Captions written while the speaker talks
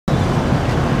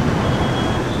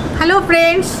Hello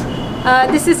friends,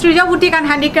 this is Srija Boutique and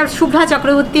handicrafts Shubha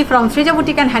Chakraborty from Srija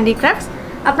Boutique and handicrafts.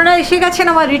 আপনারা এসে গেছেন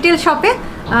আমার retail শপে।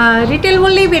 Retail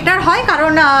বললেই বেটার হয়,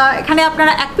 কারণ এখানে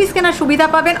আপনারা এক পিস কেনার সুবিধা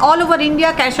পাবেন। All over India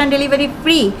cash on delivery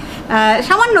free,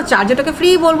 সামান্য চার্জ, এটাকে ফ্রি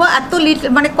বলবো, এত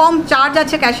মানে কম চার্জ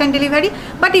আছে cash on delivery.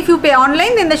 But if you pay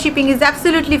online then the shipping is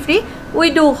absolutely free. We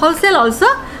do wholesale also,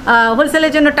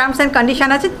 হোলসেলের জন্য টার্মস অ্যান্ড কন্ডিশন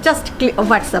আছে, just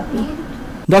WhatsApp me.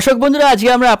 দর্শক বন্ধুরা, আজকে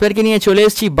আমরা আপনাদেরকে নিয়ে চলে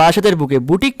এসেছি বারাসাতের বুকে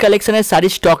বুটিক কালেকশনের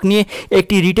শাড়ির স্টক নিয়ে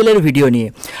একটি রিটেলের ভিডিও নিয়ে।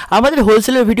 আমাদের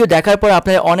হোলসেলের ভিডিও দেখার পর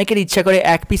আপনাদের অনেকের ইচ্ছা করে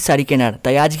এক পিস শাড়ি কেনার,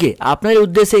 তাই আজকে আপনাদের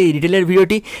উদ্দেশ্যে এই রিটেলের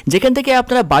ভিডিওটি, যেখান থেকে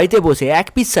আপনারা বাড়িতে বসে এক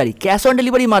পিস শাড়ি ক্যাশ অন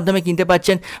ডেলিভারির মাধ্যমে কিনতে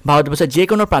পাচ্ছেন ভারতবর্ষের যে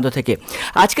কোনো প্রান্ত থেকে।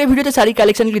 আজকের ভিডিওতে শাড়ি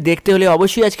কালেকশনগুলি দেখতে হলে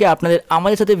অবশ্যই আজকে আপনাদের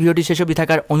আমাদের সাথে ভিডিওটি শেষ অবধি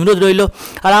থাকার অনুরোধ রইল।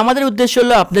 আর আমাদের উদ্দেশ্য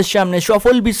হলো আপনাদের সামনে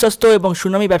সফল, বিশ্বস্ত এবং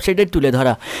সুনামী ব্যবসায়ীদের তুলে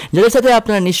ধরা, যাদের সাথে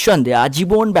আপনারা নিঃসন্দেহে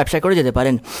আজীবন ব্যবসা করে যেতে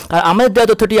পারেন। আর আমাদের দেওয়া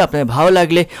তথ্যটি আপনার ভালো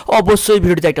লাগলে অবশ্যই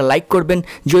ভিডিওটিতে একটা লাইক করবেন।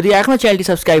 যদি এখনও চ্যানেলটি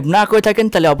সাবস্ক্রাইব না করে থাকেন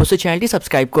তাহলে অবশ্যই চ্যানেলটি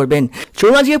সাবস্ক্রাইব করবেন।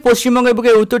 চলুন আজকে পশ্চিমবঙ্গের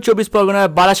বুকে উত্তর 24 পরগনার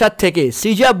বারাসাত থেকে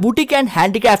সৃজা বুটিক অ্যান্ড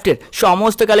হ্যান্ডিক্রাফটের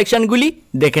সমস্ত কালেকশনগুলি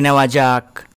দেখে নেওয়া যাক।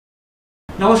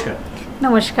 নমস্কার।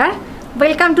 নমস্কার,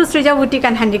 welcome to Srija boutique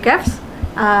and handicrafts.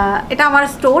 এটা আমার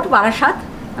স্টোর বারাসাত,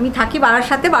 আমি থাকি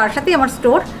বারাসাতেই আমার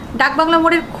স্টোর। ডাকবাংলা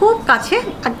মোড়ের খুব কাছে,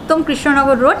 একদম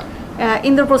কৃষ্ণনগর রোড,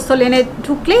 ইন্দ্রপ্রস্থ লেনে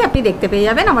ঢুকলেই আপনি দেখতে পেয়ে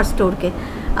যাবেন আমার স্টোরকে।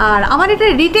 আর আমার এটা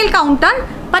retail counter,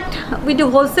 but we do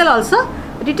wholesale also.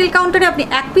 Retail কাউন্টারে আপনি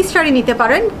এক পিস শাড়ি নিতে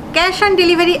পারেন, cash on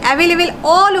delivery available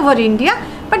all over India,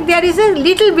 but there is a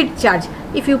little bit charge.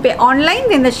 If you pay online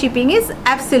then the shipping is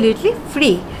absolutely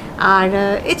free. আর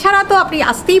এছাড়া তো আপনি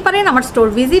আসতেই পারেন, আমার স্টোর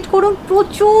ভিজিট করুন।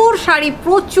 প্রচুর শাড়ি,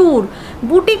 প্রচুর।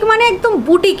 বুটিক মানে একদম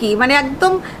বুটিকই, মানে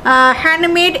একদম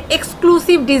handmade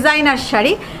exclusive designer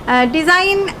sari,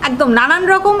 design একদম নানান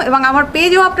রকম। এবং আমার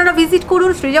পেজও আপনারা ভিজিট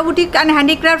করুন, সৃজা বুটিক অ্যান্ড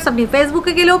হ্যান্ডিক্রাফটস। আপনি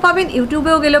ফেসবুকে গেলেও পাবেন,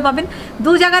 ইউটিউবেও গেলেও পাবেন,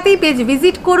 দু জায়গাতেই পেজ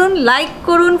ভিজিট করুন, লাইক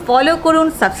করুন, ফলো করুন,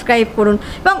 সাবস্ক্রাইব করুন।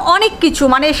 এবং অনেক কিছু,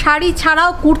 মানে শাড়ি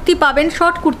ছাড়াও কুর্তি পাবেন,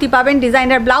 শর্ট কুর্তি পাবেন,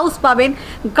 ডিজাইনার ব্লাউজ পাবেন,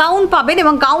 গাউন পাবেন।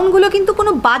 এবং গাউনগুলো কিন্তু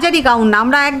কোনো বাজারি গাউন না,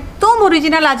 আমরা একদম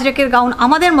অরিজিনাল আজরাকের গাউন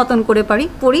আমাদের মতন করে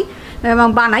পরি এবং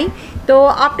বানাই। তো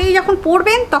আপনি যখন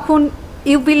পরবেন তখন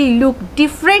you will look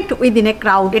different within a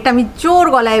crowd. এটা আমি জোর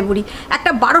গলায় বলি।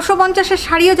 একটা 1250-এর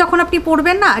শাড়িও যখন আপনি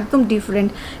পরবেন না, একদম ডিফারেন্ট।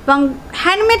 এবং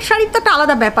হ্যান্ডমেড শাড়ির তো একটা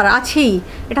আলাদা ব্যাপার আছেই,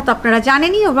 এটা তো আপনারা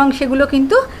জানেনই। এবং সেগুলো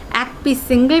কিন্তু এক পিস,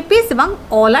 সিঙ্গেল পিস এবং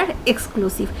অল আর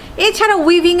এক্সক্লুসিভ। এছাড়া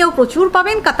উইভিংয়েও প্রচুর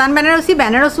পাবেন, কাতান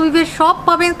বেনারস উইভের সব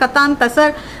পাবেন, কাতান,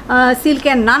 তাসার,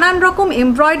 সিল্কের নানান রকম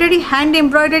এমব্রয়ডারি, হ্যান্ড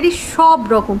এমব্রয়ডারি সব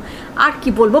রকম। আর কি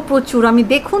বলবো, প্রচুর। আমি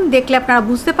দেখলে আপনারা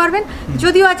বুঝতে পারবেন।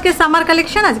 যদিও আজকে সামার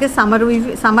কালেকশন, আজকে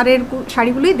সামারের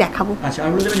শাড়িগুলোই দেখাবো।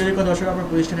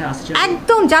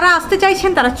 একদম যারা আসতে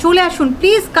চাইছেন তারা চলে আসুন,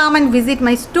 please come and visit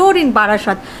my store in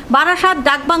Barasat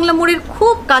ডাকবাংলা মোড়ের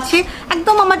খুব কাছে।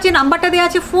 একদম আমার যে নাম্বারটা দেওয়া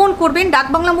আছে, ফোন করবেন।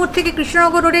 ডাকবাংলা মোড় থেকে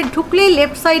কৃষ্ণনগর রোডে ঢুকলেই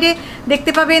লেফট সাইডে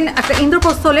দেখতে পাবেন একটা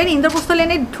ইন্দ্রপ্রস্থ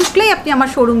লেনে ঢুকলেই আপনি আমার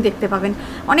শোরুম দেখতে পাবেন।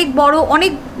 অনেক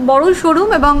বড় শোরুম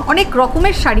এবং অনেক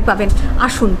রকমের শাড়ি পাবেন।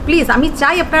 আসুন প্লিজ, আমি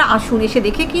চাই আপনারা আসুন, এসে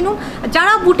দেখে কিনুন।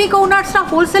 যারা বুটিক ওনার্সরা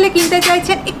হোলসেলে কিনতে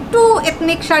চাইছেন, একটু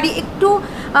এথনিক শাড়ি, একটু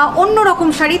অন্যরকম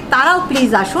শাড়ি, তারাও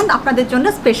প্লিজ আসুন, আপনাদের জন্য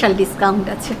স্পেশাল ডিসকাউন্ট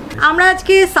আছে। আমরা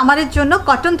আজকে সামারের জন্য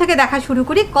কটন থেকে দেখা শুরু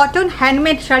করি। Cotton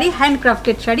handmade sari,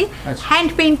 handcrafted sari, hand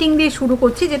painting দিয়ে শুরু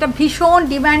করছি, যেটা ভীষণ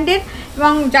ডিমান্ডেড।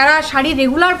 এবং যারা শাড়ি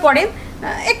রেগুলার পরেন,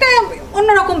 একটা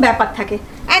অন্যরকম ব্যাপার থাকে।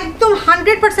 একদম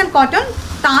 100% কটন,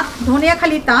 তাঁত,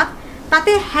 ধনিয়াখালি তাঁত,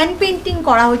 তাতে হ্যান্ড পেইন্টিং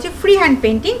করা হয়েছে, free hand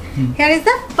painting. Hair is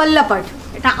the পাল্লা পার্ট,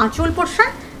 এটা আঁচল পোর্শন।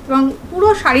 এবং পুরো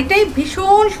শাড়িটাই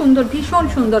ভীষণ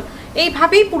সুন্দর।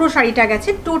 এইভাবেই পুরো শাড়িটা গেছে।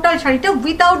 টোটাল শাড়িটা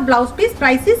without blouse piece,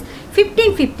 price is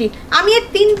 1550। আমি এর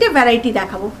 3টে ভ্যারাইটি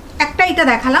দেখাবো। একটা এটা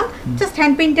দেখালাম, জাস্ট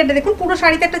হ্যান্ড পেইন্টেডটা দেখুন। পুরো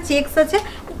শাড়িতে একটা চেকস আছে,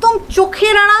 একদম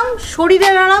চোখের আরাম,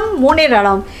 শরীরের আরাম, মনের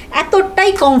আরাম,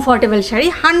 এতটাই কমফোর্টেবল শাড়ি।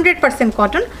 100%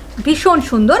 কটন, ভীষণ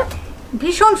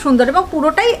সুন্দর এবং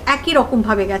পুরোটাই একই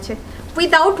রকমভাবে গেছে,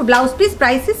 without blouse piece.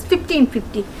 Price is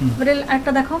 1550।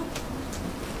 একটা দেখো,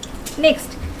 next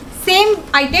same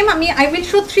item I will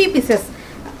show 3 pieces.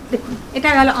 দেখুন, এটা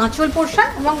গেল আঁচল পোর্শন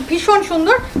এবং ভীষণ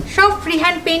সুন্দর, সব free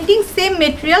hand painting, same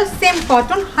material, same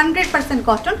cotton, 100%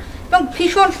 cotton এবং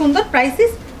ভীষণ সুন্দর। Price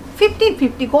is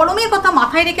 1550। গরমের কথা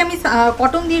মাথায় রেখে আমি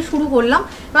কটন দিয়ে শুরু করলাম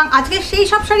এবং আজকে সেই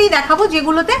সব শাড়ি দেখাবো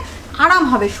যেগুলোতে আরাম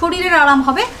হবে, শরীরের আরাম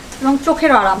হবে এবং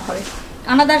চোখেরও আরাম হবে।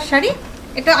 আনাদার শাড়ি,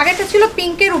 এটা আগেটা ছিল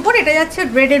পিঙ্কের উপর, এটা যাচ্ছে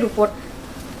রেডের উপর।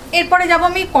 এরপরে যাবো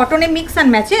আমি কটনে মিক্স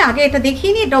অ্যান্ড ম্যাচে। আগে এটা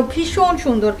দেখিয়ে নিই, এটাও ভীষণ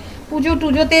সুন্দর,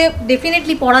 পুজোতে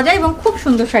ডেফিনেটলি পরা যায় এবং খুব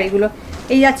সুন্দর শাড়িগুলো।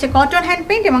 এই যাচ্ছে কটন হ্যান্ড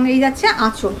পেইন্ট এবং এই যাচ্ছে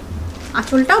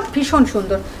আঁচলটাও ভীষণ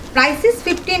সুন্দর। Price is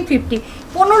 1550।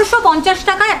 1550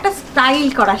 টাকায় একটা স্টাইল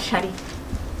করার শাড়ি,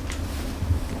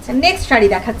 আচ্ছা নেক্সট শাড়ি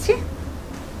দেখাচ্ছি,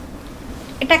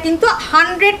 এটা কিন্তু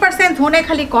 100% ধনে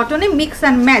খালি কটনে মিক্স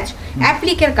অ্যান্ড ম্যাচ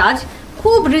অ্যাপ্লিকের কাজ,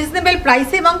 খুব রিজনেবল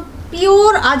প্রাইসে এবং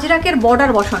পিওর আজরাকের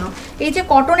বর্ডার বসানো। এই যে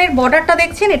কটনের বর্ডারটা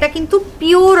দেখছেন, এটা কিন্তু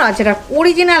পিওর আজরাক,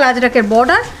 অরিজিনাল আজরাকের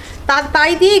বর্ডার,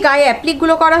 তাই দিয়ে গায়ে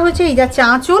অ্যাপ্লিকগুলো করা হয়েছে। এই যাচ্ছে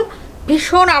আঁচল,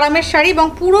 ভীষণ আরামের শাড়ি এবং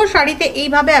পুরো শাড়িতে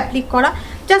এইভাবে অ্যাপ্লিক করা।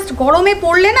 জাস্ট গরমে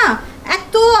পরলে না এক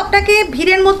তো আপনাকে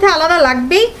ভিড়ের মধ্যে আলাদা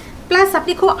লাগবেই, প্লাস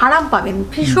আপনি খুব আরাম পাবেন,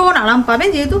 ভীষণ আরাম পাবেন,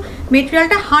 যেহেতু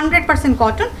মেটেরিয়ালটা 100%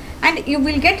 cotton. And you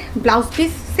will get blouse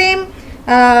piece same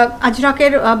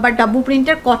আজরাকের বা ডাব্বু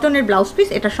প্রিন্টের কটনের ব্লাউজ পিস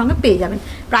এটার সঙ্গে পেয়ে যাবেন।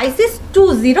 Price is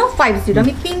 2050।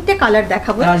 আমি 3টে কালার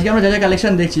দেখাবো। আজকে আমরা যা যা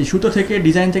কালেকশন দেখছি, সুতো থেকে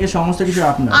ডিজাইন থেকে সমস্ত কিছু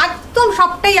আপনার, একদম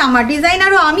সবটাই আমার,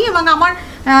 ডিজাইনারও আমি, এবং আমার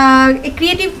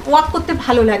ক্রিয়েটিভ ওয়ার্ক করতে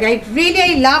ভালো লাগে।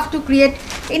 I love to create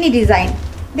any design.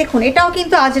 দেখুন এটাও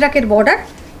কিন্তু আজরাকের বর্ডার,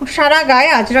 সারা গায়ে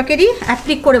আজরাকেরই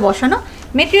অ্যাপ্লিক করে বসানো।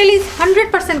 Material is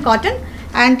 100% cotton.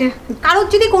 অ্যান্ড কারোর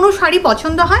যদি কোনো শাড়ি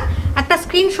পছন্দ হয় একটা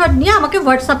স্ক্রিনশট নিয়ে আমাকে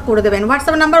হোয়াটসঅ্যাপ করে দেবেন,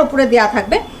 হোয়াটসঅ্যাপ নাম্বার উপরে দেওয়া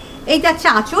থাকবে। এই যাচ্ছে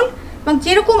আঁচল, এবং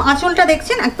যেরকম আঁচলটা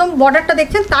দেখছেন একদম বর্ডারটা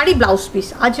দেখছেন তারই blouse piece,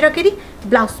 আজরাকেরই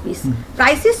blouse piece.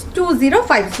 Price is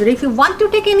 2050। If you want to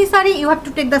take any sari you have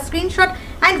to take the screenshot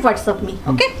and WhatsApp me.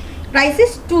 Okay, price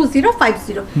is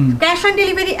 2050. Cash on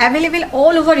delivery available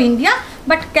all over India,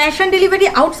 but cash on delivery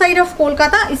outside of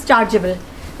Kolkata is chargeable.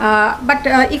 But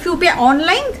if you pay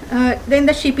online, then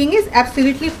the shipping is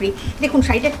absolutely free. দেখুন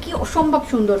শাড়িটা কি অসম্ভব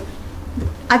সুন্দর,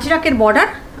 আজরাকের border,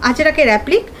 আজরাকের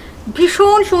applique,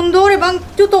 ভীষণ সুন্দর এবং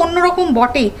একটু তো অন্যরকম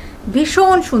বটেই,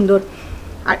 ভীষণ সুন্দর।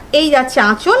 আর এই যাচ্ছে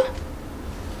আঁচল,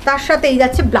 তার সাথে এই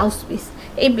যাচ্ছে ব্লাউজ পিস।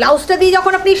 এই ব্লাউজটা দিয়ে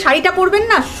যখন আপনি শাড়িটা পরবেন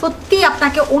না, সত্যি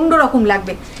আপনাকে অন্যরকম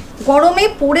লাগবে। গরমে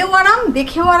পরেও আরাম,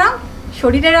 দেখেও আরাম,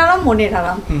 শরীরের আরাম, মনের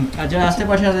আরাম। আর যারা আসতে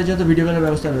পারছেন তাদের জন্য ভিডিও কলের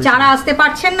ব্যবস্থা রয়েছে। যারা আসতে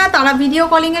পারছেন না তারা ভিডিও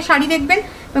কলিং এ শাড়ি দেখবেন,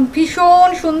 এবং ভীষণ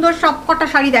সুন্দর সবকটা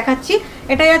শাড়ি দেখাচ্ছি।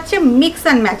 এটা যাচ্ছে মিক্স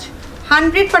অ্যান্ড ম্যাচ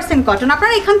 100% কটন।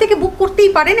 আপনারা এখান থেকে বুক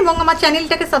করতেই পারেন এবং আমার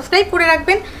চ্যানেলটাকে সাবস্ক্রাইব করে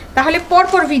রাখবেন, তাহলে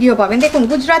পরপর ভিডিও পাবেন। দেখুন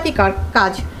গুজরাটি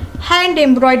কাজ, hand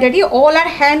embroidery, all R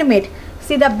handmade.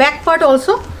 C the back part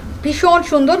also ভীষণ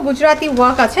সুন্দর গুজরাটি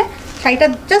ওয়ার্ক আছে। শাড়িটা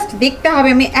জাস্ট দেখতে হবে।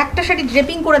 আমি একটা শাড়ি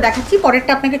ড্রেপিং করে দেখাচ্ছি,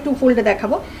 পরেরটা আপনাকে 2 ফোল্ডে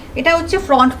দেখাবো। এটা হচ্ছে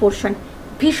ফ্রন্ট পোর্শন,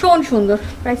 ভীষণ সুন্দর।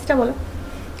 প্রাইসটা বলো।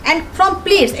 অ্যান্ড ফ্রম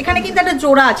প্লেটস, এখানে কিন্তু একটা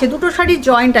জোড়া আছে, দুটো শাড়ির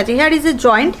জয়েন্ট আছে, hair is a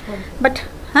joint, but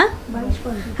হ্যাঁ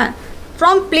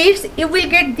from plates you will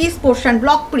get this portion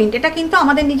block print. এটা কিন্তু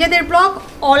আমাদের নিজেদের ব্লক,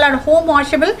 অল আর হোম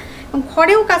ওয়াশেবল, এবং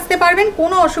ঘরেও কাচতে পারবেন,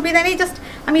 কোনো অসুবিধা নেই। জাস্ট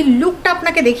আমি লুকটা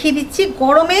আপনাকে দেখিয়ে দিচ্ছি।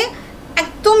 গরমে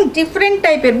একদম ডিফারেন্ট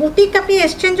টাইপের বুটিক আপনি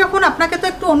এসছেন যখন, আপনাকে তো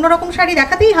একটু অন্যরকম শাড়ি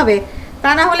দেখাতেই হবে,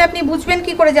 তা না হলে আপনি বুঝবেন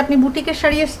কি করে যে আপনি বুটিকের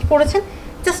শাড়ি পরেছেন।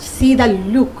 Just see the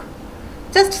look,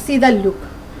 just see the look.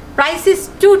 Price is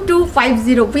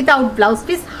 2250 without blouse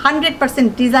piece, 100%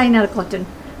 designer cotton.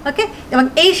 ওকে, এবং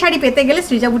এই শাড়ি পেতে গেলে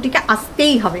সৃজা বুটিকে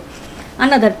আসতেই হবে।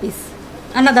 Another piece,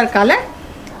 another colour.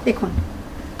 দেখুন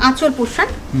আঁচল পোর্শন,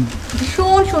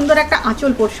 ভীষণ সুন্দর একটা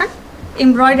আঁচল পোর্শন,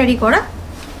 এমব্রয়ডারি করা।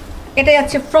 এটা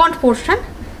যাচ্ছে ফ্রন্ট পোর্শন,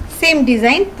 সেম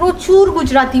ডিজাইন, প্রচুর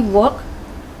গুজরাটি ওয়ার্ক,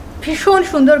 ভীষণ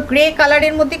সুন্দর গ্রে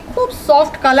কালারের মধ্যে, খুব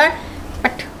soft colour.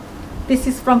 But this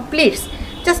is from plates.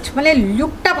 Just মানে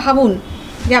লুকটা ভাবুন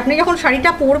যে আপনি যখন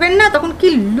শাড়িটা পরবেন না তখন কি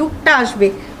লুকটা আসবে,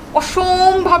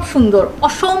 অসম্ভব সুন্দর,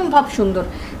 অসম্ভব সুন্দর।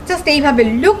 জাস্ট এইভাবে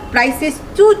লুক। Price is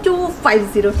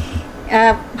 2250।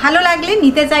 ভালো লাগলে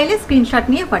নিতে চাইলে স্ক্রিনশট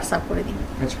নিয়ে হোয়াটসঅ্যাপ করে দিন।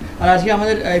 আর আজকে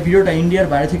আমাদের এই ভিডিওটা ইন্ডিয়ার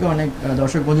বাইরে থেকে অনেক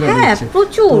দর্শক বন্ধুরা দেখছে,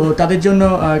 প্রচুর। তো তাদের জন্য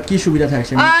কি সুবিধা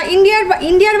থাকছে?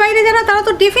 ইন্ডিয়ার বাইরে যারা, তারা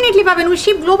তো ডেফিনেটলি পাবেন। We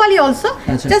sheep globally also.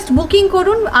 Just booking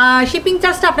করুন, শিপিং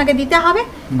চার্জটা আপনাকে দিতে হবে,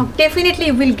 ডেফিনেটলি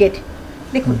ইউ উইল গেট।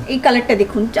 দেখুন এই কালারটা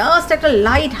দেখুন, জাস্ট একটা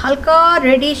লাইট হালকা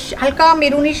রেডিশ, হালকা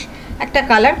মেরুনিশ একটা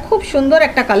কালার, খুব সুন্দর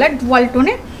একটা কালার, ডুয়াল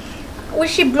টোনের। উই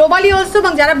শিপ গ্লোবালি অলসো,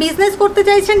 এবং যারা বিজনেস করতে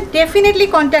চাইছেন ডেফিনেটলি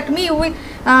কন্ট্যাক্ট মি।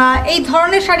 এই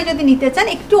ধরনের শাড়ি যদি নিতে চান,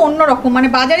 একটু অন্যরকম, মানে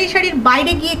বাজারি শাড়ির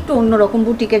বাইরে গিয়ে একটু অন্যরকম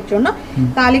বুটিকের জন্য,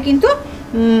 তাহলে কিন্তু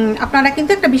আপনারা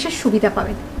কিন্তু একটা বিশেষ সুবিধা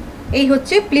পাবেন। এই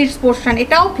হচ্ছে প্লিটস পোর্শন,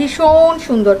 এটাও ভীষণ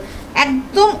সুন্দর,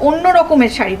 একদম অন্য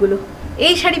রকমের শাড়িগুলো।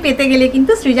 এই শাড়ি পেতে গেলে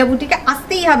কিন্তু সৃজা বুটিকে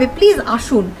আসতেই হবে। প্লিজ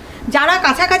আসুন, যারা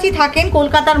কাছাকাছি থাকেন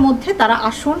কলকাতার মধ্যে তারা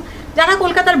আসুন, যারা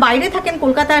কলকাতার বাইরে থাকেন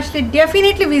কলকাতা আসলে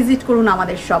ডেফিনেটলি ভিজিট করুন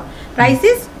আমাদের শপ। Price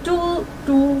is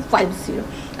 2250।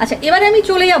 আচ্ছা, এবারে আমি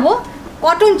চলে যাব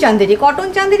কটন চান্দেরি। কটন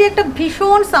চান্দেরি একটা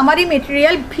ভীষণ সামারি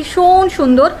মেটেরিয়াল, ভীষণ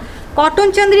সুন্দর। কটন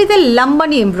চান্দেরিতে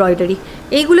লাম্বানি এমব্রয়ডারি,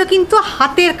 এইগুলো কিন্তু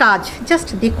হাতের কাজ। জাস্ট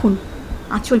দেখুন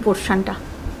আঁচল পোর্শনটা,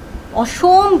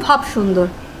 অসম্ভব সুন্দর,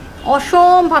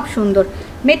 অসম্ভব সুন্দর।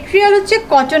 মেটেরিয়াল হচ্ছে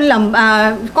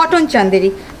কটন চান্দেরি।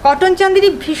 কটন চান্দেরি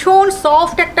ভীষণ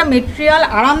সফট একটা মেটেরিয়াল,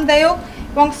 আরামদায়ক,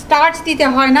 এবং স্টার্চ দিতে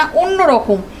হয় না, অন্য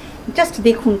রকম। জাস্ট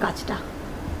দেখুন কাজটা,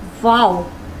 ওয়াও,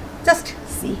 জাস্ট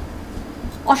সি,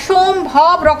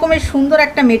 অসম্ভব রকমের সুন্দর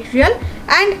একটা material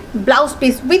and blouse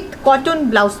piece with cotton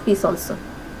blouse piece also,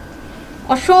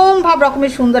 অসম্ভব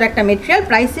রকমের সুন্দর একটা material.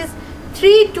 Price is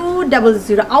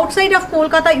 3200। Outside of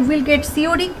Kolkata you will get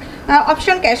COD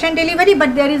option, cash and delivery,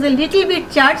 but there is a little bit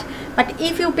charge, but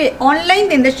if you pay online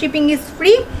then the shipping is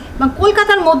free।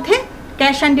 কলকাতার মধ্যে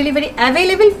cash and delivery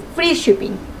available, free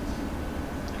shipping.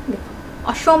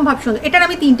 অসম্ভব সুন্দর। এটার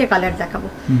আমি 3টে colour দেখাবো।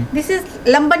 This is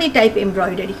Lambani type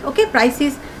embroidery. Okay, price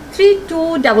is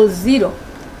 3200।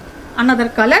 Another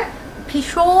colour,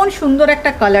 ভীষণ সুন্দর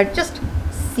একটা কালার। জাস্ট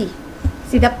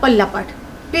সি দ্য পাল্লা পার্ট,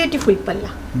 বিউটিফুল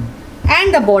পাল্লা and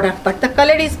the border part. The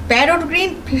colour is parrot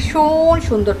green. ভীষণ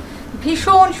সুন্দর,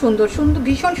 ভীষণ সুন্দর,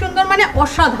 ভীষণ সুন্দর মানে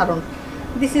অসাধারণ।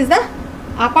 This is the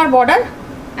upper border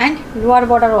and lower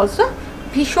border also.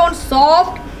 ভীষণ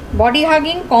সফট, বডি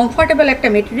হাগিং, কমফর্টেবল একটা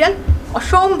মেটেরিয়াল।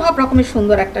 অসম্ভব রকমের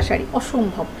সুন্দর একটা শাড়ি,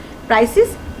 অসম্ভব। Price is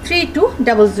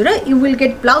 3200। You will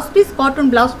get blouse piece, cotton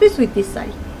blouse piece with this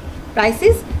sari. Price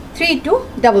is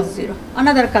 3200।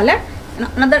 Another colour,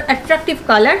 another attractive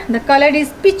color. The color is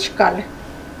peach color.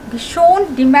 ভীষণ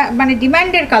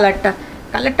ডিমান্ডের কালারটা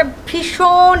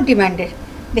ভীষণ ডিমান্ডের।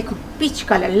 দেখুন peach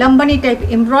colour, Lambani type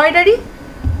embroidery.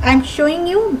 I am showing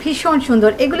you, ভীষণ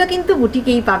সুন্দর। এগুলো কিন্তু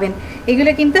বুটিকেই পাবেন,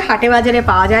 এগুলো কিন্তু হাটে বাজারে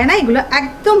পাওয়া যায় না, এগুলো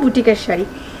একদম বুটিকের শাড়ি।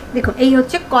 দেখুন এই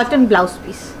হচ্ছে কটন ব্লাউজ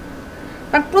পিস।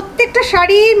 কারণ প্রত্যেকটা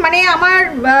শাড়ি মানে আমার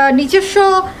নিজস্ব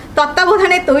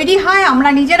তত্ত্বাবধানে তৈরি হয়, আমরা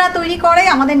নিজেরা তৈরি করে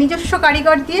আমাদের নিজস্ব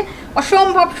কারিগর দিয়ে।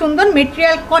 অসম্ভব সুন্দর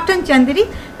material, cotton Chanderi,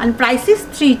 and price is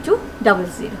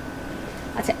 3200।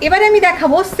 আচ্ছা, এবারে আমি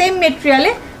দেখাবো সেম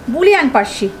মেটেরিয়ালে বুলিয়ান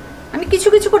পার্সি। আমি কিছু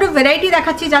কিছু করে ভ্যারাইটি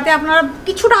দেখাচ্ছি যাতে আপনারা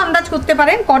কিছুটা আন্দাজ করতে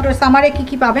পারেন কটন সামারে কী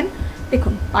কী পাবেন।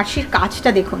 দেখুন পার্সির কাজটা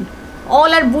দেখুন,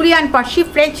 all R Boolean Parsi,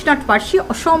 French not Parsi.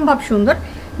 অসম্ভব সুন্দর।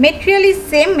 Material is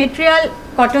same, material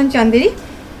cotton Chanderi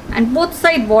and both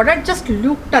side border. Just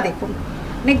লুকটা দেখুন,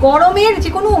 মানে গরমের যে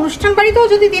কোনো অনুষ্ঠান বাড়িতেও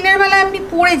যদি দিনের বেলায় আপনি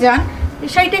পরে যান, এই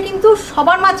শাড়িটা কিন্তু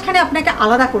সবার মাঝখানে আপনাকে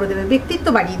আলাদা করে দেবে, ব্যক্তিত্ব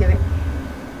বাড়িয়ে দেবে।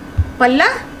 পাল্লা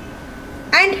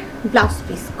and blouse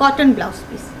piece, cotton blouse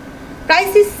piece.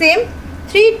 Price is same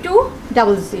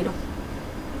 3200।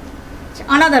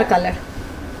 Another colour.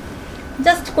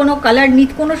 Just কোনো কালার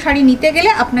কোনো শাড়ি নিতে গেলে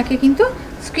আপনাকে কিন্তু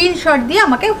স্ক্রিনশট দিয়ে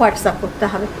আমাকে হোয়াটসঅ্যাপ করতে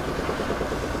হবে।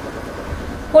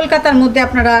 কলকাতার মধ্যে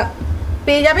আপনারা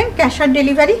পেয়ে যাবেন ক্যাশ অন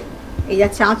ডেলিভারি। এই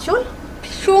যাচ্ছে আঁচল,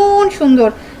 ভীষণ সুন্দর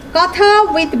কাঁথা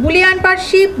with Boolean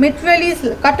Parsi. Material is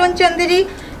cotton Chanderi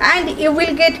and you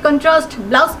will get contrast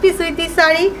blouse piece with this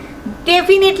sari.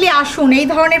 Definitely আসুন এই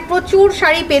ধরনের প্রচুর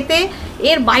শাড়ি পেতে।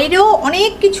 এর বাইরেও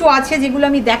অনেক কিছু আছে যেগুলো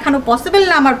আমি দেখানো পসিবল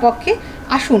না আমার পক্ষে।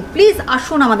 আসুন প্লিজ,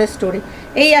 আসুন আমাদের স্টোরে।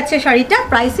 এই আছে শাড়িটা,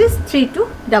 প্রাইস ইজ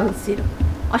 3200।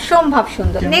 অসম্ভব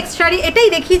সুন্দর। নেক্সট শাড়ি এটাই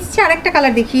দেখিয়ে দিচ্ছি, আরেকটা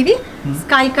কালার দেখিয়ে দিই।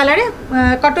 স্কাই কালারে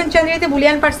cotton চান্দেরিতে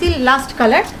Boolean Parsi, last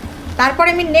colour. তারপরে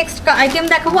আমি নেক্সট আইটেম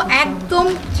দেখাবো একদম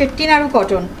চেট্টিনাড়ু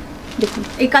কটন। দেখুন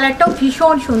এই কালারটাও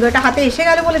ভীষণ সুন্দর, এটা হাতে এসে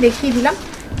গেল বলে দেখিয়ে দিলাম।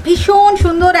 ভীষণ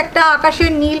সুন্দর একটা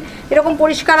আকাশের নীল, এরকম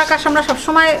পরিষ্কার আকাশ আমরা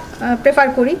সবসময় প্রেফার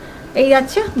করি। এই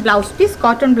যাচ্ছে blouse piece,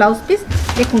 cotton blouse piece.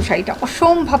 দেখুন শাড়িটা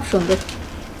অসম্ভব সুন্দর।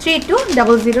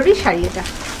 3200 শাড়ি, এটা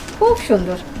খুব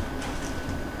সুন্দর।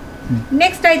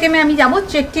 নেক্সট আইটেমে আমি যাব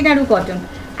চেট্টিনাড়ু কটন।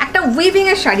 একটা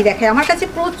উইভিংয়ের শাড়ি দেখায়, আমার কাছে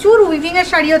প্রচুর উইভিংয়ের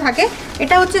শাড়িও থাকে।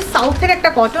 এটা হচ্ছে সাউথের একটা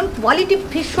কটন, কোয়ালিটি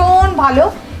ভীষণ ভালো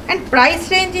and price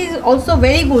range is also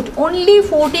very good. Only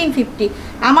 1450।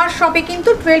 আমার শপে কিন্তু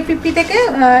 1250 থেকে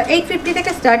 850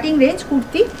 থেকে স্টার্টিং রেঞ্জ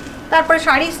কুর্তি, তারপরে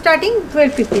শাড়ি স্টার্টিং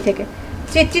 1250 থেকে।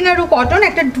 চেট্টিনাড়ু কটন,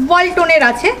 একটা ডুয়াল টোনের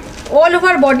আছে, অল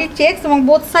ওভার বডি চেকস এবং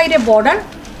বোথ সাইডে বর্ডার।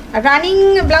 রানিং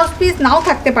ব্লাউজ পিস নাও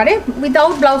থাকতে পারে,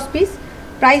 without blouse piece.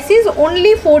 Price is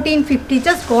only 1450।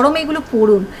 Just গরমে এগুলো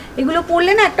পরুন, এগুলো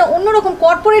পরলে না একটা অন্যরকম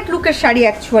কর্পোরেট লুকের শাড়ি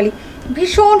অ্যাকচুয়ালি।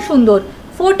 ভীষণ সুন্দর,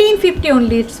 1450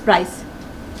 অনলি ইটস প্রাইস।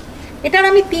 এটার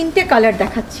আমি 3টে কালার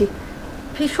দেখাচ্ছি,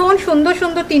 ভীষণ সুন্দর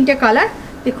সুন্দর 3টে কালার।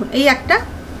 দেখুন এই একটা,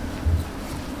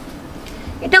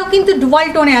 এটাও কিন্তু ডুয়াল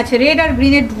টোনে আছে, রেড আর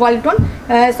গ্রিনের ডুয়াল টোন,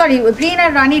 সরি গ্রিন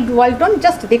আর রানি ডুয়াল টোন।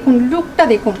 জাস্ট দেখুন লুকটা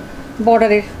দেখুন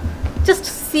বর্ডারের, জাস্ট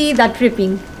সি দ্য ড্রিপিং।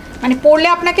 মানে পরলে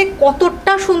আপনাকে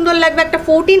কতটা সুন্দর লাগবে। একটা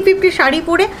 1450 শাড়ি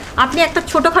পরে আপনি একটা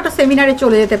ছোটোখাটো সেমিনারে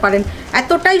চলে যেতে পারেন,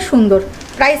 এতটাই সুন্দর।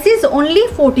 Price is only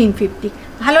 1450।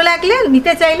 ভালো লাগলে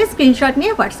নিতে চাইলে স্ক্রিনশট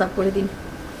নিয়ে হোয়াটসঅ্যাপ করে দিন।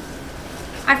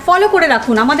 আর ফলো করে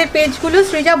রাখুন আমাদের পেজগুলো,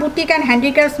 সৃজা বুটিক অ্যান্ড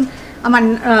হ্যান্ডিক্রাফটস আমার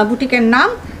বুটিকের নাম।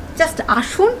 জাস্ট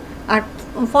আসুন আর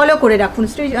ফলো করে রাখুন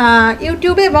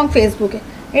ইউটিউবে এবং ফেসবুকে।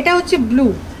 এটা হচ্ছে ব্লু,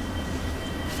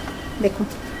 দেখুন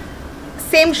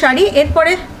সেম শাড়ি।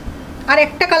 এরপরে আর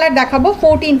একটা কালার দেখাবো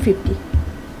 1450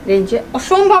 রেঞ্জে,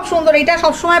 অসম্ভব সুন্দর। এটা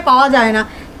সবসময় পাওয়া যায় না,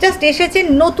 জাস্ট এসেছে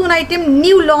নতুন item,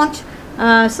 new launch,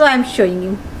 so I am showing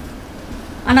you.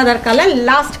 Another colour,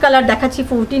 last colour দেখাচ্ছি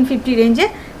 1450 রেঞ্জে।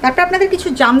 তারপর আপনাদের কিছু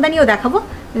জামদানিও দেখাবো,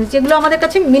 যেগুলো আমাদের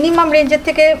কাছে মিনিমাম রেঞ্জের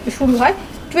থেকে শুরু হয়।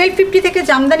 1250 থেকে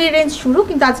জামদানির রেঞ্জ শুরু,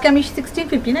 কিন্তু আজকে আমি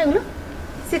 1650 না, এগুলো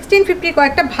 1650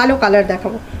 কয়েকটা ভালো কালার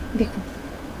দেখাবো। দেখুন,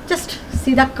 just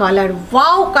see the colour,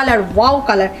 wow colour, wow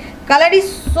colour. Colour is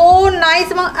so nice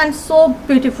and so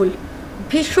beautiful,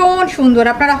 ভীষণ সুন্দর।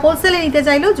 আপনারা হোলসেলে নিতে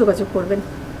চাইলেও যোগাযোগ করবেন।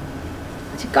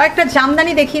 আচ্ছা, কয়েকটা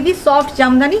জামদানি দেখিয়ে দিই, সফট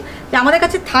জামদানি যে আমাদের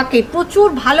কাছে থাকে, প্রচুর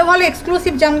ভালো ভালো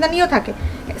এক্সক্লুসিভ জামদানিও থাকে।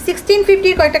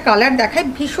 1650 কয়েকটা কালার দেখায়,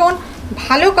 ভীষণ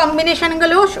ভালো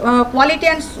কম্বিনেশনগুলো,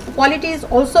 quality is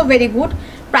also very good.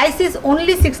 Price is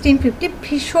only 1650,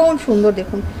 ভীষণ সুন্দর।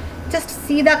 দেখুন, জাস্ট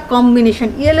সি দ্য কম্বিনেশন,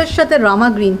 ইয়েলোর সাথে রামা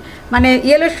গ্রিন, মানে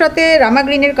ইয়েলোর সাথে রামা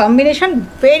গ্রিনের combination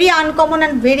very uncommon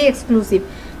and very exclusive.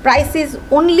 Price is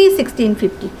only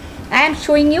 1650। I am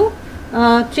showing you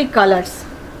 3 colours.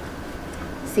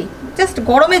 C, just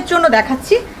গরমের জন্য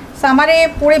দেখাচ্ছি, সামারে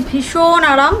পরে ভীষণ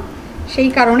আরাম, সেই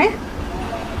কারণে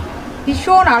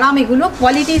ভীষণ আরাম এগুলো।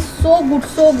 Quality so good,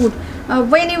 so good.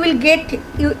 When you will get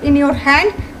in your hand,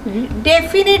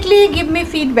 definitely give me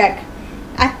feedback.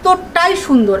 এতটাই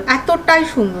সুন্দর, এতটাই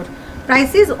সুন্দর।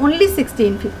 Price is only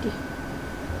 1650।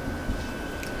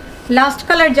 Last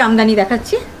colour Jamdani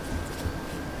দেখাচ্ছি,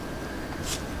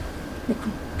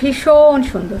 দেখুন ভীষণ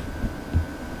সুন্দর।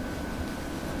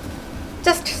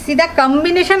 Just see the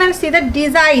combination and C the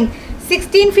design.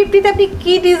 1650-তে আপনি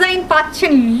কী ডিজাইন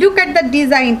পাচ্ছেন, লুক অ্যাট দ্য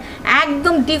ডিজাইন,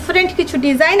 একদম ডিফারেন্ট কিছু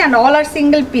design and all R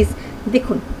single piece.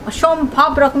 দেখুন,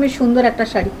 অসম্ভব রকমের সুন্দর একটা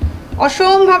শাড়ি,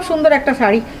 অসম্ভব সুন্দর একটা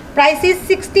শাড়ি। Price is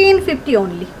 1650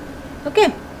 only. ওকে,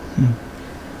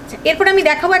 এরপরে আমি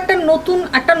দেখাবো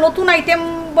একটা নতুন আইটেম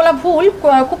বলা ভুল,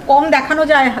 খুব কম দেখানো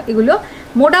যায় এগুলো।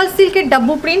 মোডাল সিল্কের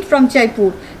ডাব্বু প্রিন্ট ফ্রম জয়পুর।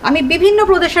 আমি বিভিন্ন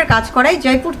প্রদেশের কাজ করাই,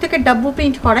 জয়পুর থেকে ডাব্বু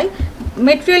প্রিন্ট করাই।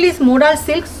 Material is modal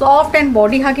silk, soft and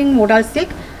body hugging modal silk,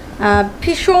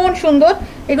 ভীষণ সুন্দর।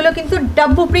 এগুলো কিন্তু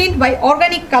dabu print by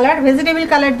organic colour, vegetable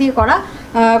colour দিয়ে করা,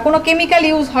 কোনো কেমিক্যাল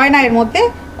ইউজ হয় না এর মধ্যে।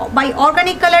 By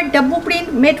organic colour, dabu print,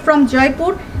 made from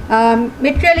Jaipur.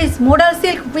 Material is modal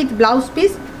silk with blouse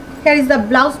piece. Here is the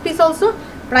blouse piece also.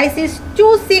 Price is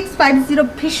 2650।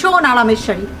 ভীষণ আরামের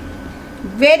sari,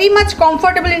 very much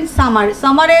comfortable in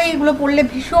সামারে এগুলো পরলে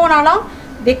ভীষণ আরাম,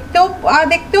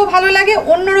 দেখতেও ভালো লাগে,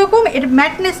 অন্যরকম এর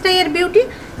ম্যাটনেসটাই এর বিউটি,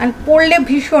 অ্যান্ড পরলে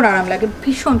ভীষণ আরাম লাগে,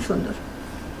 ভীষণ সুন্দর।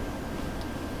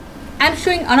 I am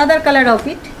showing another colour of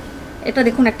it. এটা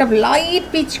দেখুন, একটা লাইট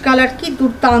পিচ কালার, কি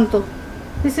দুর্দান্ত।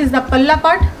 দিস ইজ দ্য পাল্লা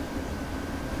পার্ট,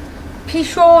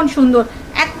 ভীষণ সুন্দর,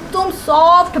 একদম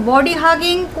সফট বডি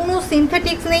হাগিং, কোনো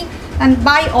সিনথেটিক্স নেই। অ্যান্ড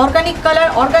বাই অর্গানিক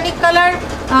কালার,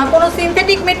 কোনো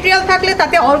সিনথেটিক মেটেরিয়াল থাকলে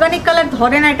তাতে অর্গানিক কালার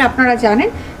ধরে না, এটা আপনারা জানেন।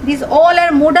 This all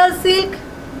R modal silk,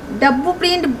 dabu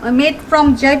print, made from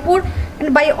Jaipur and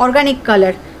by organic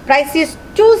colour. Price is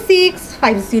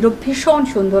 2650। ভীষণ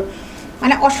সুন্দর,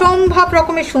 মানে অসম্ভব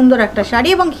রকমের সুন্দর একটা শাড়ি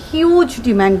এবং হিউজ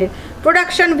ডিম্যান্ডের।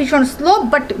 প্রোডাকশন ভীষণ slow,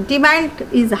 but demand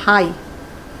is high.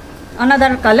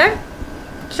 Another colour,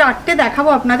 4টে দেখাবো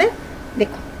আপনাদের।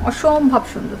 দেখুন, অসম্ভব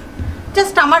সুন্দর।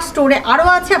 জাস্ট আমার স্টোরে আরও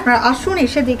আছে, আপনারা আসুন,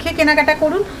 এসে দেখে কেনাকাটা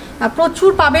করুন,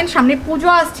 প্রচুর পাবেন। সামনে পুজো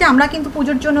আসছে, আমরা কিন্তু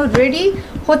পুজোর জন্য রেডি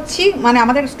হচ্ছি, মানে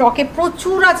আমাদের স্টকে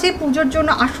প্রচুর আছে পুজোর জন্য।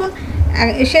 আসুন,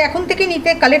 এসে এখন থেকে নিতে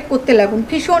কালেক্ট করতে লাগুন।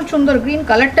 ভীষণ সুন্দর গ্রিন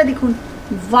কালারটা দেখুন,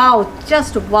 ওয়াও,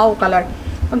 জাস্ট ওয়াও কালার।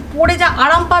 পরে যা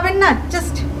আরাম পাবেন না,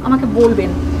 জাস্ট আমাকে বলবেন,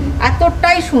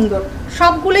 এতটাই সুন্দর।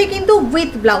 সবগুলোই কিন্তু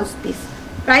with blouse piece.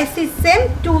 Price is same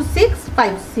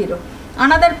 2650।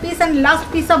 Another piece and last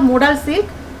piece of modal silk.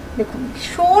 দেখুন,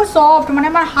 ভীষণ সফট, মানে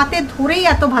আমার হাতে ধরেই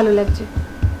এত ভালো লাগছে।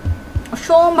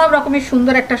 অসম্ভব রকমের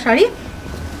সুন্দর একটা শাড়ি,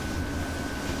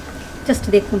 জাস্ট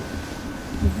দেখুন,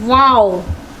 ওয়াও,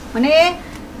 মানে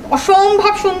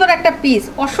অসম্ভব সুন্দর একটা পিস,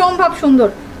 অসম্ভব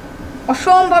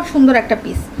সুন্দর একটা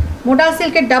পিস। মোডাল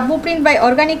সিল্কের dabu print by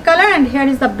organic colour, and here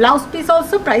is the blouse piece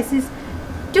also. Price is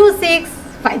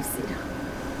 2650।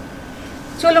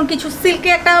 চলুন কিছু সিল্কে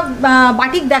একটা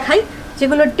বাটিক দেখাই,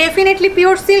 যেগুলো definitely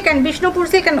pure silk and Bishnupur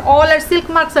silk and all R silk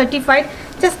mark certified.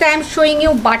 Just I am showing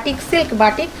you batik, silk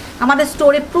batik. আমাদের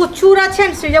স্টোরে প্রচুর আছে,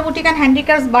 and Srija boutique and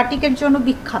handicrafts বাটিকের জন্য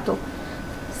বিখ্যাত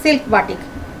silk batik.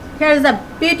 Here is the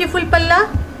beautiful পাল্লা,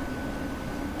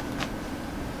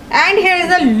 and here is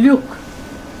the look.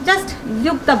 Just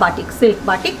look the batik, silk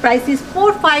batik. Price is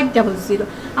 4500।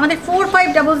 আমাদের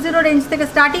 4500 range থেকে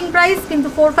স্টার্টিং প্রাইস, কিন্তু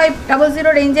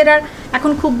 4500 রেঞ্জের আর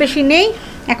এখন খুব বেশি নেই।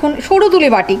 এখন সরু তুলি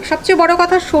বাটিক, সবচেয়ে বড়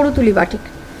কথা সরু তুলি বাটিক।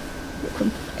 দেখুন,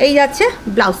 এই যাচ্ছে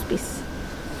ব্লাউজ পিস।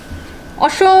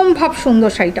 অসম্ভব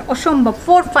সুন্দর শাড়িটা, অসম্ভব।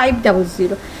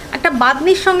 4500। একটা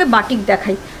বাদনির সঙ্গে বাটিক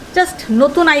দেখাই, জাস্ট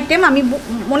নতুন আইটেম, আমি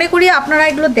মনে করি আপনারা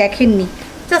এগুলো দেখেননি।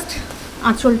 জাস্ট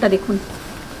আঁচলটা দেখুন,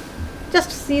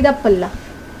 জাস্ট সি দ্য পাল্লা,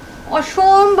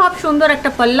 অসম্ভব সুন্দর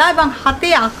একটা পাল্লা এবং হাতে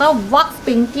আঁকা wax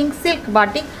painting silk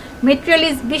batik, material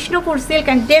is Bishnupur silk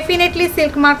and definitely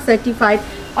silk mark certified.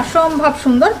 অসম্ভব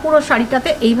সুন্দর, পুরো শাড়িটাতে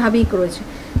এইভাবেই করেছে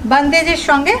বান্দেজের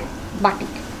সঙ্গে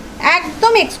বাটিক,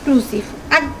 একদম এক্সক্লুসিভ,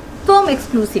 একদম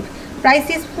exclusive. Price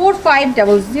is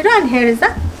 4500 and hair is a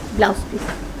blouse piece.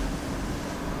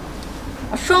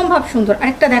 অসম্ভব সুন্দর।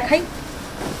 আরেকটা দেখাই,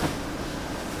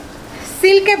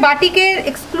 সিল্কে বাটিকের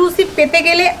এক্সক্লুসিভ পেতে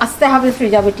গেলে আসতে হবে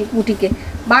Srija বুটিকে।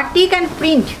 Batik and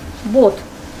print both,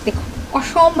 দেখো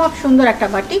অসম্ভব সুন্দর একটা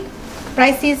batik.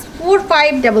 Price is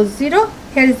 4500।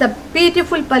 Hair is a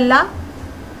beautiful পাল্লা।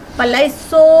 পাল্লা is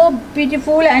so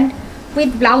beautiful and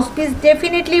with blouse piece,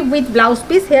 definitely with blouse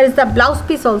piece. Here is the blouse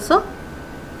piece also.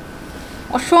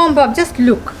 অসম্ভব, just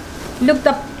look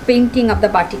the painting of the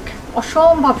batik,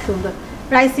 অসম্ভব সুন্দর।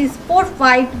 price is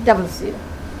 4500।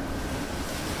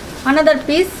 another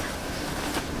piece,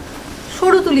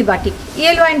 সরু তুলি batik,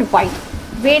 yellow and white,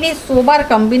 very sober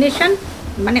combination,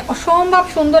 মানে অসম্ভব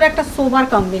সুন্দর একটা সোবার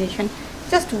combination.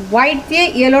 Just white দিয়ে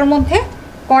ইয়েলোর মধ্যে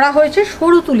করা হয়েছে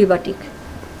সরু তুলি বাটিক,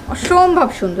 অসম্ভব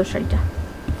সুন্দর শাড়িটা,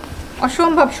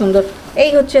 অসম্ভব সুন্দর।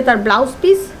 এই হচ্ছে তার blouse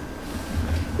piece.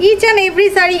 each and every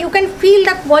saree you can feel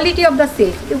the quality of the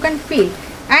silk, you can feel,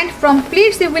 and from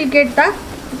pleats you will get the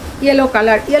yellow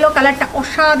color. yellow কালারটা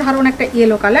অসাধারণ একটা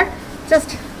ইয়েলো কালার। জাস্ট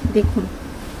দেখুন,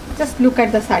 just look at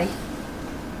the sari,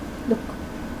 look.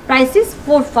 Price is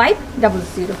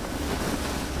 4500।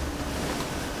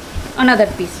 another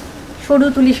piece, সরু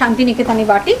তুলি শান্তিনিকেতনী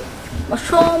batik,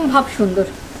 অসম্ভব সুন্দর।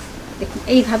 দেখুন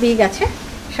এইভাবেই গেছে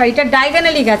শাড়িটা,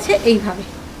 ডায়াগোনালি গেছে এইভাবে।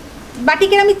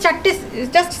 বাটিকের আমি চারটে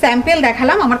জাস্ট স্যাম্পল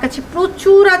দেখালাম, আমার কাছে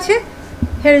প্রচুর আছে।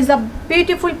 হেয়ার ইজ আ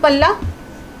বিউটিফুল পাল্লা,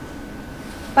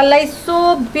 পাল্লা is so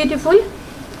beautiful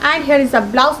and hair is a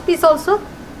blouse piece also.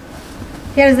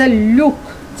 Hair is a look,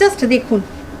 just দেখুন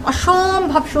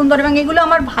অসম্ভব সুন্দর। এবং এগুলো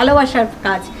আমার ভালোবাসার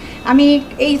কাজ, আমি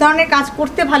এই ধরনের কাজ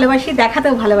করতে ভালোবাসি,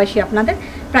 দেখাতেও ভালোবাসি আপনাদের।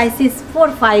 Price is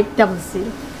 4500।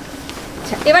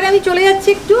 আচ্ছা, এবারে আমি চলে যাচ্ছি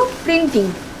একটু প্রিন্টিং,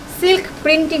 সিল্ক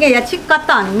প্রিন্টিংয়ে যাচ্ছি।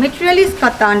 কাতান, মেটেরিয়াল ইজ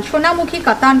কাতান, সোনামুখী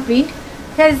কাতান print.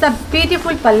 Hair is a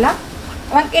beautiful পাল্লা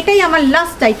এবং এটাই আমার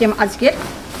লাস্ট আইটেম আজকের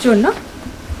জন্য।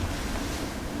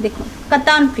 দেখুন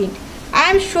কাতান print, I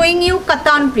am showing you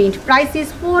কাতান print. Price is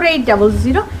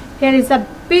 4800। Hair is a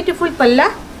beautiful পাল্লা,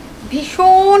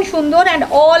 ভীষণ সুন্দর and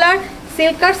all R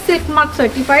silk mark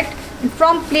certified.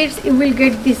 From plates you will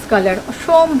get this colour.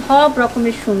 অসম্ভব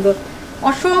রকমের সুন্দর,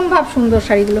 অসম্ভব সুন্দর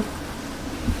শাড়িগুলো,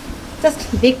 জাস্ট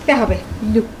দেখতে হবে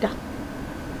লুকটা।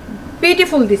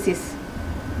 Beautiful, this is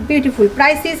beautiful.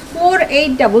 Price is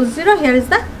 4800। Hair is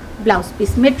the blouse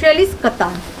piece. Material is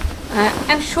কাতান। আই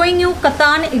এম শোয়িং ইউ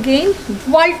কাতান এগেইন,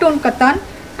 ডুয়াল টোন কাতান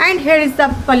অ্যান্ড হেয়ার ইজ দ্য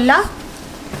পাল্লা।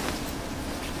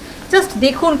 জাস্ট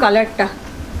দেখুন কালারটা,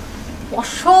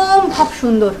 অসম্ভব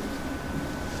সুন্দর,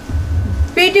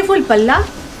 বিউটিফুল পাল্লা,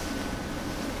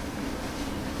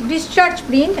 discharge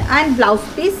print and blouse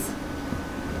piece.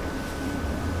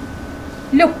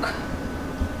 Look,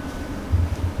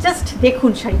 just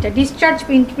দেখুন শাড়িটা ডিসচার্জ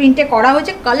প্রিন্টে করা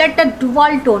হয়েছে, কালারটা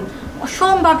ডুয়াল টোন,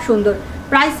 অসম্ভব সুন্দর।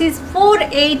 Price is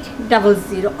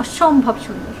 4800। অসম্ভব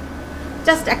সুন্দর।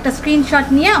 জাস্ট একটা স্ক্রিনশট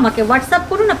নিয়ে আমাকে হোয়াটসঅ্যাপ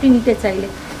করুন আপনি নিতে চাইলে।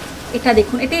 এটা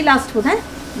দেখুন, এটাই লাস্ট বোধহয়,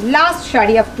 লাস্ট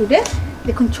শাড়ি অফ টুডে।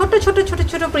 দেখুন ছোট ছোট ছোট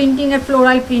ছোট প্রিন্টিংয়ের,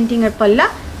 ফ্লোরাল প্রিন্টিংয়ের পাল্লা,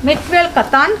 মেটেরিয়াল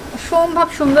কাতান, অসম্ভব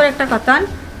সুন্দর একটা কাতান।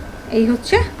 এই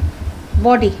হচ্ছে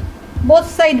বডি, বোথ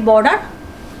সাইড বর্ডার,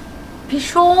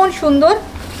 ভীষণ সুন্দর।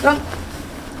 এবং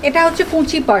এটা হচ্ছে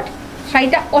কুচি পার্ট।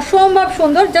 শাড়িটা অসম্ভব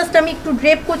সুন্দর। জাস্ট আমি একটু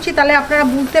ড্রেপ করছি তাহলে আপনারা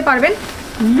বুঝতে পারবেন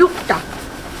লুকটা।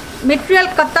 মেটেরিয়াল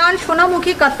কাতান,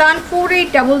 সোনামুখী কাতান,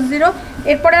 4800।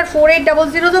 এরপরে আর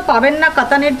 4800 তো পাবেন না,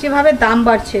 কাতানের যেভাবে দাম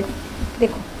বাড়ছে।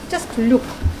 দেখুন জাস্ট লুক,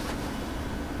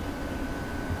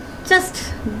 জাস্ট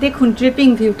দেখুন ড্রিপিং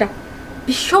ভিউটা,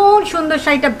 ভীষণ সুন্দর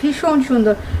শাড়িটা, ভীষণ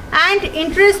সুন্দর and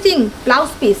interesting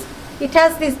blouse piece. It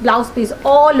has this blouse piece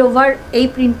all over, এই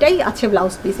প্রিন্টটাই আছে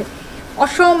ব্লাউজ পিসে।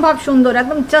 অসম্ভব সুন্দর,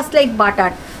 একদম জাস্ট লাইক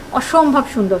বাটার, অসম্ভব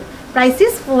সুন্দর। Price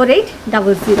is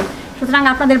 4800। সুতরাং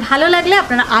আপনাদের ভালো লাগলে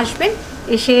আপনারা আসবেন,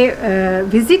 এসে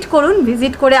ভিজিট করুন,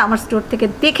 ভিজিট করে আমার স্টোর থেকে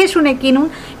দেখে শুনে কিনুন।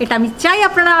 এটা আমি চাই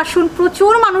আপনারা আসুন,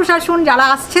 প্রচুর মানুষ আসুন। যারা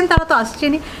আসছেন তারা তো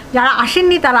আসছেনই, যারা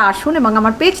আসেননি তারা আসুন এবং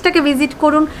আমার পেজটাকে ভিজিট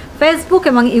করুন। ফেসবুক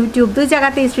এবং ইউটিউব দুই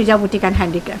জায়গাতেই সৃজা বুটিক অ্যান্ড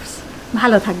হ্যান্ডিক্রাফটস।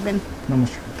 ভালো থাকবেন।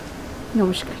 নমস্কার।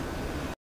 নমস্কার।